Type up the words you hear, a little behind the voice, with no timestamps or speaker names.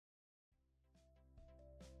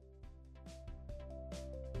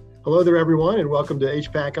Hello there, everyone, and welcome to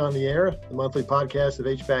HVAC on the Air, the monthly podcast of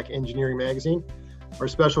HVAC Engineering Magazine. Our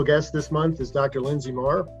special guest this month is Dr. Lindsay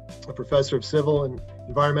Marr, a professor of civil and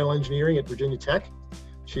environmental engineering at Virginia Tech.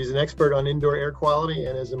 She's an expert on indoor air quality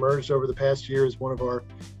and has emerged over the past year as one of our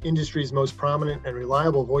industry's most prominent and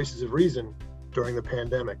reliable voices of reason during the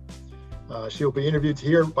pandemic. She will be interviewed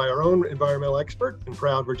here by our own environmental expert and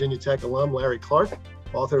proud Virginia Tech alum, Larry Clark,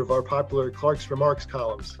 author of our popular Clark's Remarks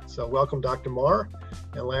columns. So welcome, Dr. Marr.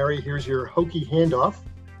 And Larry, here's your hokey handoff.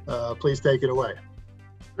 Please take it away.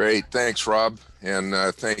 Great. Thanks, Rob. And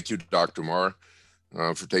thank you, Dr. Marr,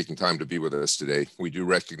 for taking time to be with us today. We do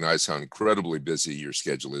recognize how incredibly busy your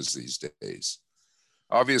schedule is these days.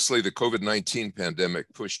 Obviously, the COVID-19 pandemic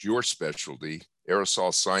pushed your specialty,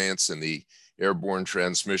 aerosol science and the airborne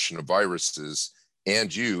transmission of viruses,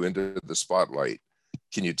 and you into the spotlight.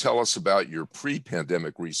 Can you tell us about your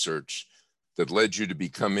pre-pandemic research that led you to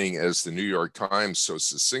becoming, as the New York Times so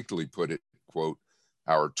succinctly put it, quote,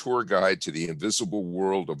 our tour guide to the invisible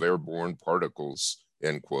world of airborne particles,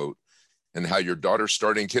 end quote, and how your daughter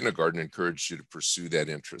starting kindergarten encouraged you to pursue that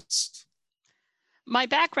interest? My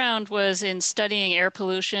background was in studying air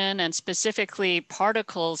pollution and specifically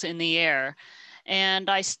particles in the air. And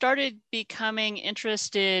I started becoming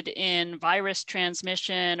interested in virus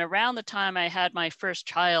transmission around the time I had my first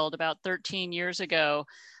child, about 13 years ago,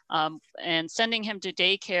 and sending him to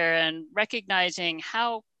daycare and recognizing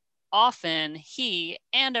how often he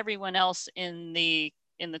and everyone else in the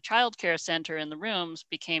childcare center in the rooms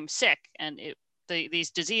became sick, and these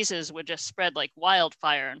diseases would just spread like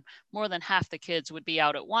wildfire, and more than half the kids would be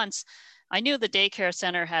out at once. I knew the daycare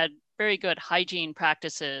center had very good hygiene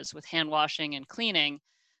practices with hand washing and cleaning.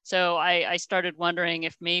 So I started wondering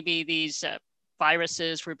if maybe these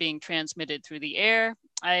viruses were being transmitted through the air.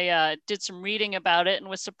 I did some reading about it and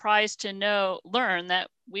was surprised to learn that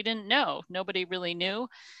we didn't know. Nobody really knew.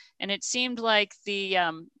 And it seemed like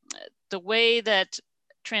the way that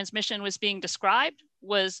transmission was being described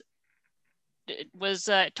was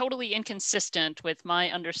totally inconsistent with my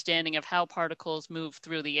understanding of how particles move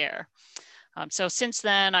through the air. So since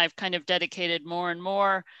then, I've kind of dedicated more and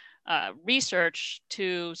more research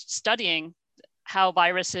to studying how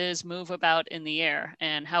viruses move about in the air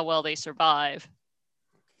and how well they survive.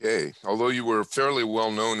 Okay. Although you were fairly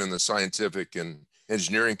well known in the scientific and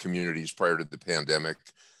engineering communities prior to the pandemic,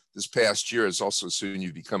 this past year has also seen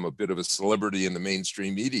you become a bit of a celebrity in the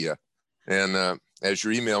mainstream media. And as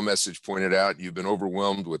your email message pointed out, you've been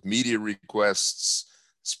overwhelmed with media requests,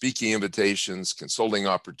 speaking invitations, consulting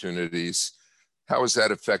opportunities. How has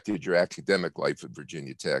that affected your academic life at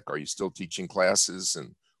Virginia Tech? Are you still teaching classes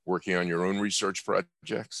and working on your own research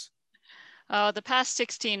projects? The past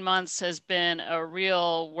 16 months has been a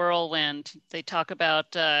real whirlwind. They talk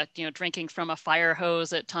about, drinking from a fire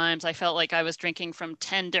hose at times. I felt like I was drinking from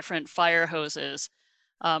 10 different fire hoses.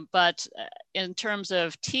 But in terms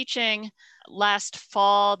of teaching, last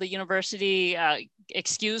fall, the university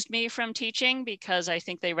excused me from teaching because I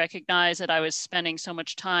think they recognized that I was spending so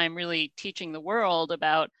much time really teaching the world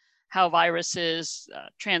about how viruses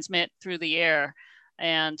transmit through the air.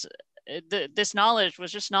 And this knowledge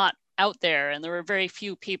was just not out there. And there were very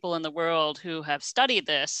few people in the world who have studied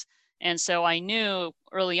this. And so I knew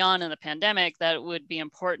early on in the pandemic that it would be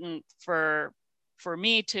important for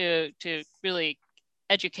me to really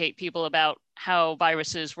educate people about how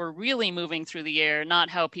viruses were really moving through the air, not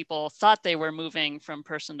how people thought they were moving from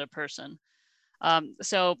person to person.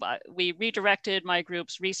 So we redirected my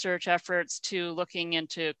group's research efforts to looking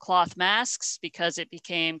into cloth masks because it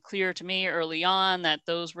became clear to me early on that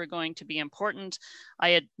those were going to be important.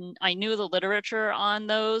 I knew the literature on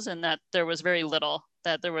those and that there was very little,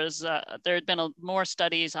 that there had been more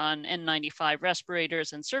studies on N95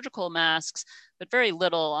 respirators and surgical masks, but very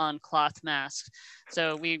little on cloth masks.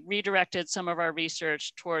 So we redirected some of our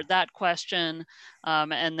research toward that question.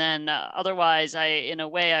 And then otherwise, in a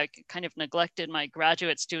way, I kind of neglected my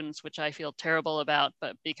graduate students, which I feel terrible about,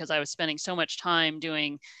 but because I was spending so much time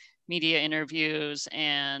doing media interviews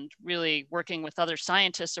and really working with other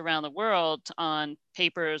scientists around the world on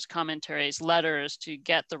papers, commentaries, letters to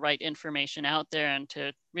get the right information out there and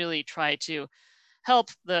to really try to help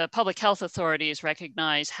the public health authorities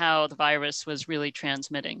recognize how the virus was really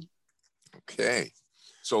transmitting. Okay.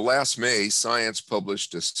 So last May, Science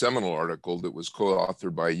published a seminal article that was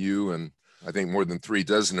co-authored by you and I think more than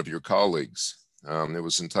 36 of your colleagues. It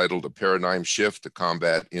was entitled A Paradigm Shift to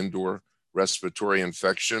Combat Indoor Respiratory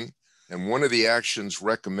Infection. And one of the actions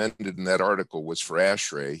recommended in that article was for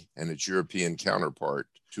ASHRAE and its European counterpart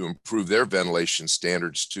to improve their ventilation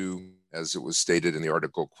standards to as it was stated in the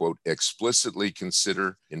article, quote, explicitly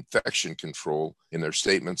consider infection control in their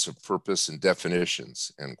statements of purpose and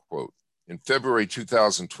definitions, end quote. In February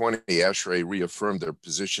 2020, ASHRAE reaffirmed their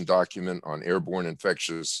position document on airborne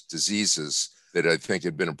infectious diseases that I think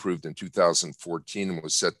had been approved in 2014 and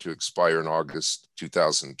was set to expire in August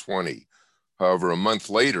 2020. However, a month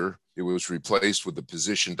later, it was replaced with the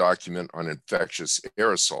position document on infectious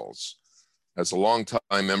aerosols. As a longtime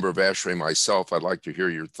member of ASHRAE myself, I'd like to hear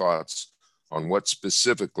your thoughts on what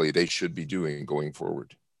specifically they should be doing going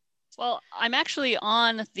forward. Well, I'm actually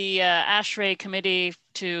on the ASHRAE committee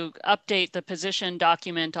to update the position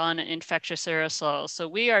document on infectious aerosols. So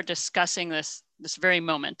we are discussing this very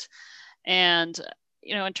moment. And,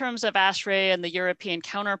 in terms of ASHRAE and the European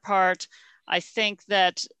counterpart, I think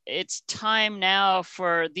that it's time now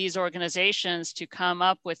for these organizations to come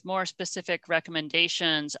up with more specific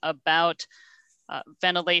recommendations about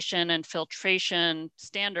ventilation and filtration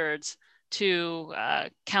standards to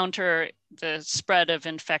counter the spread of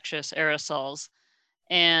infectious aerosols.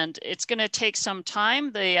 And it's going to take some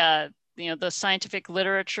time. The scientific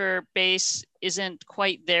literature base isn't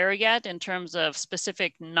quite there yet in terms of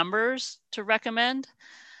specific numbers to recommend.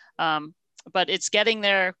 But it's getting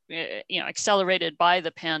there, accelerated by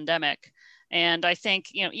the pandemic. And I think,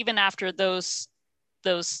 even after those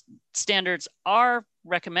standards are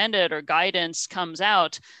recommended or guidance comes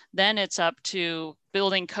out, then it's up to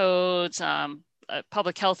building codes,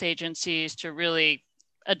 public health agencies to really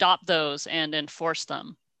adopt those and enforce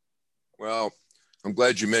them. Well, I'm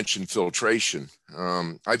glad you mentioned filtration.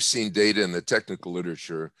 I've seen data in the technical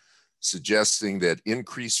literature suggesting that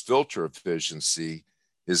increased filter efficiency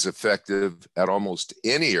is effective at almost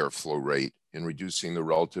any airflow rate in reducing the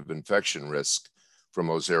relative infection risk from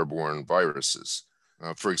those airborne viruses.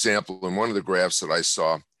 For example, in one of the graphs that I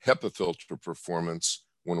saw, HEPA filter performance,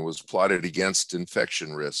 when it was plotted against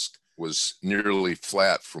infection risk, was nearly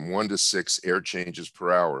flat from 1 to 6 air changes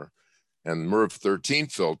per hour. And MERV 13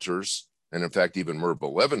 filters, and in fact, even MERV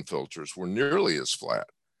 11 filters, were nearly as flat.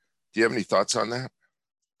 Do you have any thoughts on that?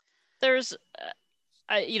 There's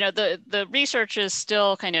the research is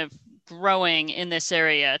still kind of growing in this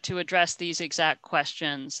area to address these exact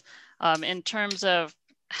questions. In terms of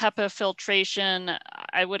HEPA filtration,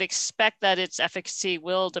 I would expect that its efficacy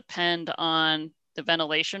will depend on the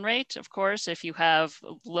ventilation rate. Of course, if you have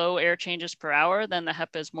low air changes per hour, then the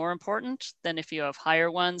HEPA is more important than if you have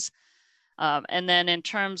higher ones. And then in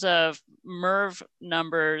terms of MERV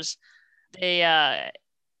numbers, I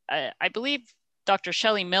believe Dr.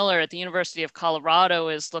 Shelley Miller at the University of Colorado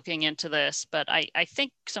is looking into this, but I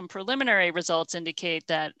think some preliminary results indicate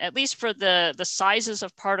that at least for the sizes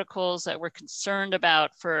of particles that we're concerned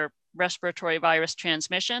about for respiratory virus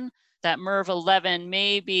transmission, that MERV 11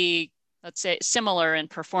 may be, let's say, similar in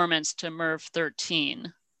performance to MERV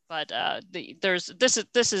 13. But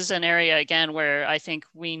this is an area, again, where I think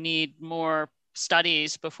we need more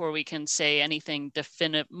studies before we can say anything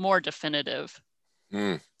more definitive.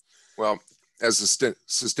 Well, as a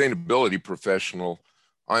sustainability professional,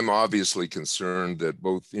 I'm obviously concerned that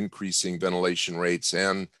both increasing ventilation rates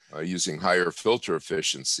and using higher filter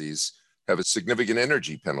efficiencies have a significant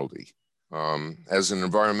energy penalty. As an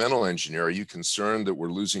environmental engineer, are you concerned that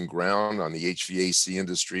we're losing ground on the HVAC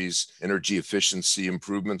industry's energy efficiency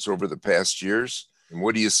improvements over the past years? And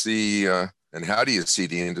what do you see, and how do you see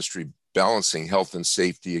the industry balancing health and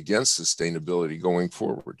safety against sustainability going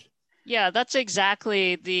forward? Yeah, that's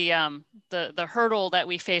exactly the hurdle that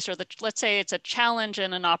we face, or let's say it's a challenge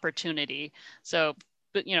and an opportunity. So,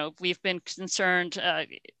 but we've been concerned.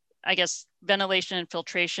 I guess ventilation and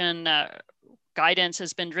filtration guidance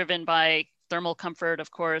has been driven by thermal comfort, of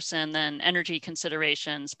course, and then energy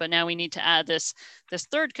considerations. But now we need to add this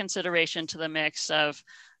third consideration to the mix of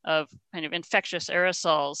kind of infectious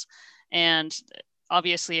aerosols. And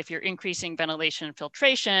obviously, if you're increasing ventilation and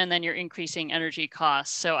filtration, then you're increasing energy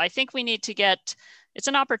costs. So I think we need to it's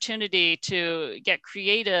an opportunity to get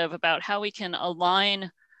creative about how we can align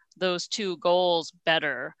those two goals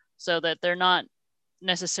better so that they're not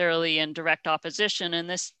necessarily in direct opposition. And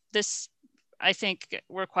this I think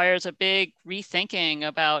requires a big rethinking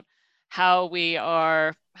about how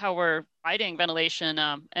we're providing ventilation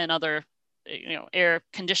and other air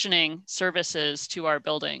conditioning services to our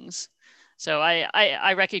buildings. So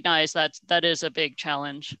I recognize that is a big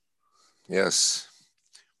challenge. Yes.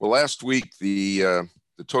 Well, last week, the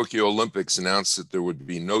Tokyo Olympics announced that there would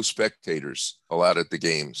be no spectators allowed at the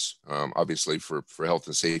games, obviously for health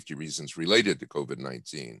and safety reasons related to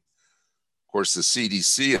COVID-19. course, the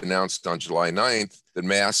CDC announced on July 9th that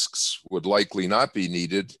masks would likely not be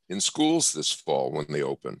needed in schools this fall when they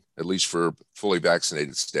open, at least for fully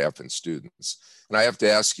vaccinated staff and students. And I have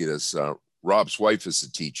to ask you this, Rob's wife is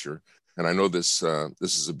a teacher, and I know this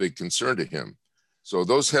is a big concern to him. So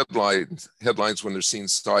those headlines, when they're seen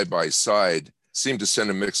side by side, seem to send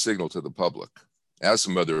a mixed signal to the public. As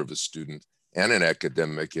a mother of a student and an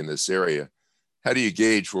academic in this area, how do you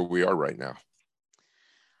gauge where we are right now?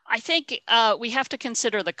 I think we have to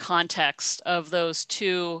consider the context of those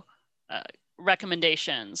two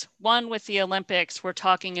recommendations. One, with the Olympics, we're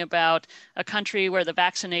talking about a country where the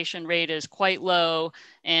vaccination rate is quite low,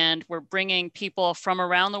 and we're bringing people from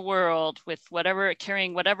around the world with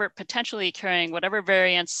potentially carrying whatever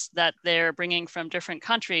variants that they're bringing from different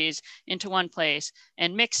countries into one place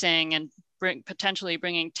and mixing and potentially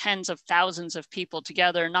bringing tens of thousands of people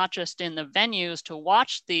together, not just in the venues to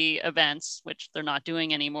watch the events, which they're not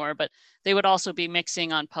doing anymore, but they would also be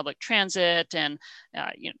mixing on public transit and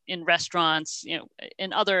in restaurants,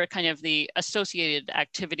 in other kind of the associated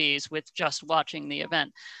activities with just watching the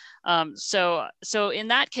event. So in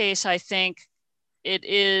that case, I think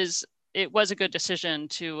it was a good decision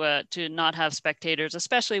to not have spectators,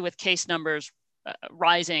 especially with case numbers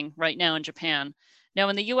rising right now in Japan. Now,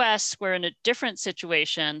 in the US, we're in a different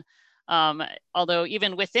situation, although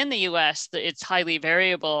even within the US, it's highly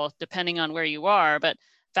variable depending on where you are, but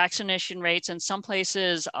vaccination rates in some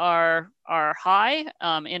places are high.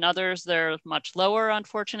 In others, they're much lower,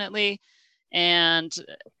 unfortunately. And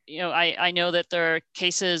I know that their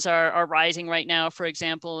cases are rising right now, for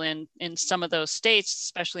example, in some of those states,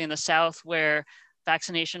 especially in the South, where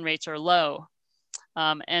vaccination rates are low.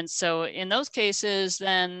 And so in those cases,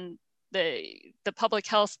 then the public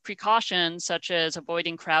health precautions, such as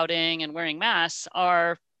avoiding crowding and wearing masks,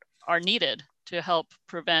 are needed to help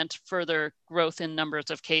prevent further growth in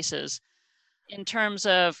numbers of cases. In terms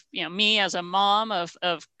of me as a mom of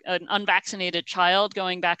an unvaccinated child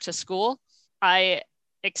going back to school, I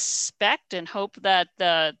expect and hope that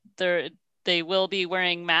they will be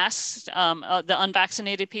wearing masks, the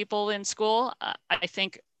unvaccinated people in school. I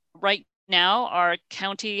think right now our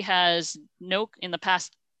county has in the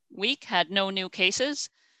past week had no new cases.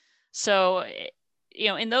 So,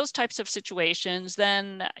 in those types of situations,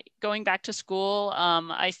 then going back to school,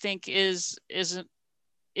 I think is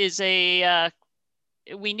a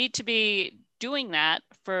we need to be doing that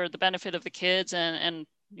for the benefit of the kids and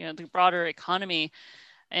the broader economy.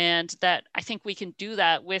 And that I think we can do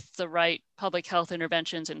that with the right public health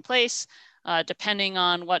interventions in place, depending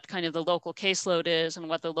on what kind of the local caseload is and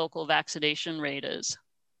what the local vaccination rate is.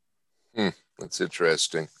 That's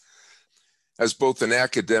interesting. As both an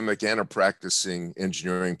academic and a practicing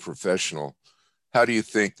engineering professional, how do you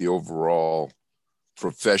think the overall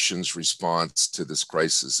profession's response to this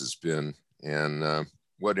crisis has been? And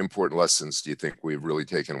what important lessons do you think we've really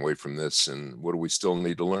taken away from this? And what do we still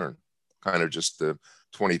need to learn? Kind of just the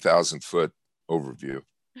 20,000 foot overview.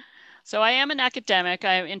 So I am an academic.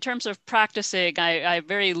 In terms of practicing, I have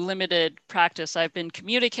very limited practice. I've been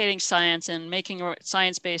communicating science and making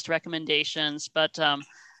science-based recommendations, but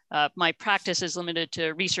my practice is limited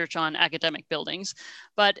to research on academic buildings.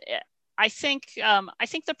 But I think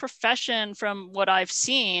the profession, from what I've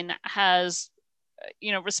seen, has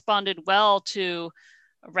responded well to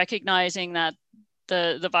recognizing that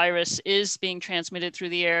the virus is being transmitted through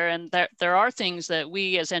the air, and that there are things that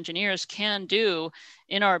we as engineers can do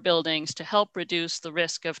in our buildings to help reduce the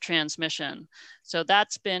risk of transmission. So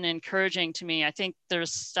that's been encouraging to me. I think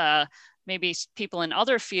there's maybe people in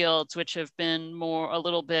other fields which have been a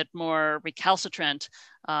little bit more recalcitrant,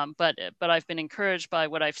 but I've been encouraged by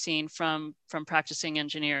what I've seen from practicing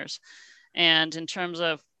engineers. And in terms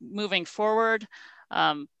of moving forward,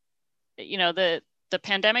 the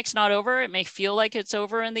pandemic's not over. It may feel like it's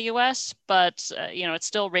over in the US, but it's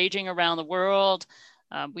still raging around the world.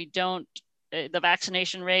 The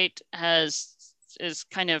vaccination rate is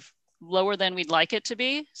kind of lower than we'd like it to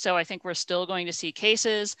be. So I think we're still going to see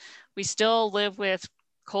cases. We still live with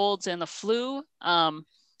colds and the flu.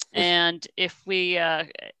 And if we, I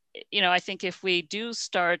think if we do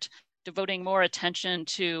start devoting more attention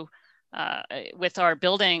to, with our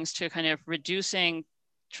buildings, to kind of reducing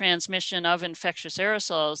transmission of infectious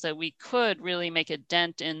aerosols, that we could really make a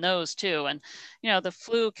dent in those too. And the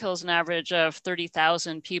flu kills an average of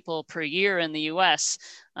 30,000 people per year in the US,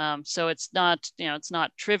 so it's not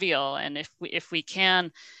trivial. And if we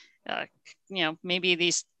can, maybe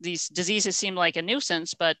these diseases seem like a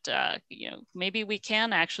nuisance, but maybe we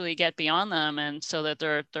can actually get beyond them, and so that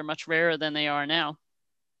they're much rarer than they are now.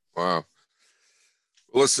 Wow.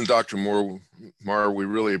 Well, listen, Dr. Marr, we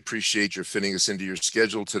really appreciate your fitting us into your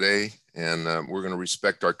schedule today, and we're going to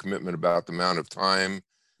respect our commitment about the amount of time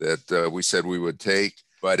that we said we would take.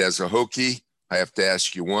 But as a Hokie, I have to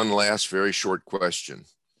ask you one last very short question.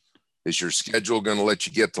 Is your schedule going to let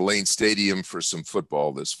you get to Lane Stadium for some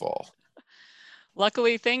football this fall?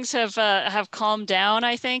 Luckily, things have calmed down,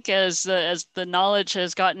 I think, as the knowledge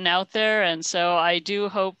has gotten out there. And so I do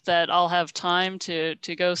hope that I'll have time to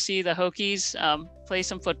go see the Hokies play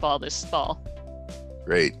some football this fall.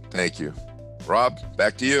 Great. Thank you. Rob,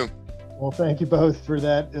 back to you. Well, thank you both for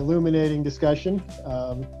that illuminating discussion.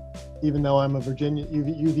 Even though I'm a Virginia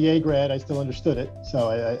UVA grad, I still understood it. So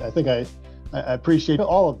I think I appreciate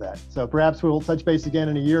all of that. So perhaps we'll touch base again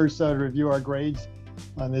in a year or so to review our grades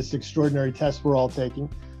on this extraordinary test we're all taking.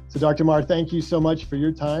 So Dr. Marr, thank you so much for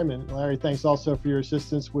your time. And Larry, thanks also for your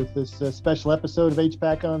assistance with this special episode of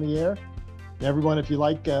HPAC on the Air. And everyone, if you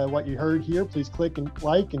like what you heard here, please click and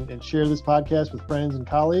like and share this podcast with friends and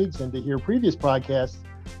colleagues. And to hear previous podcasts,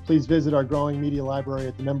 please visit our growing media library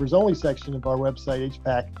at the members only section of our website,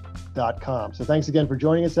 hpac.com. So thanks again for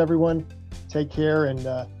joining us, everyone. Take care and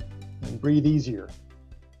breathe easier.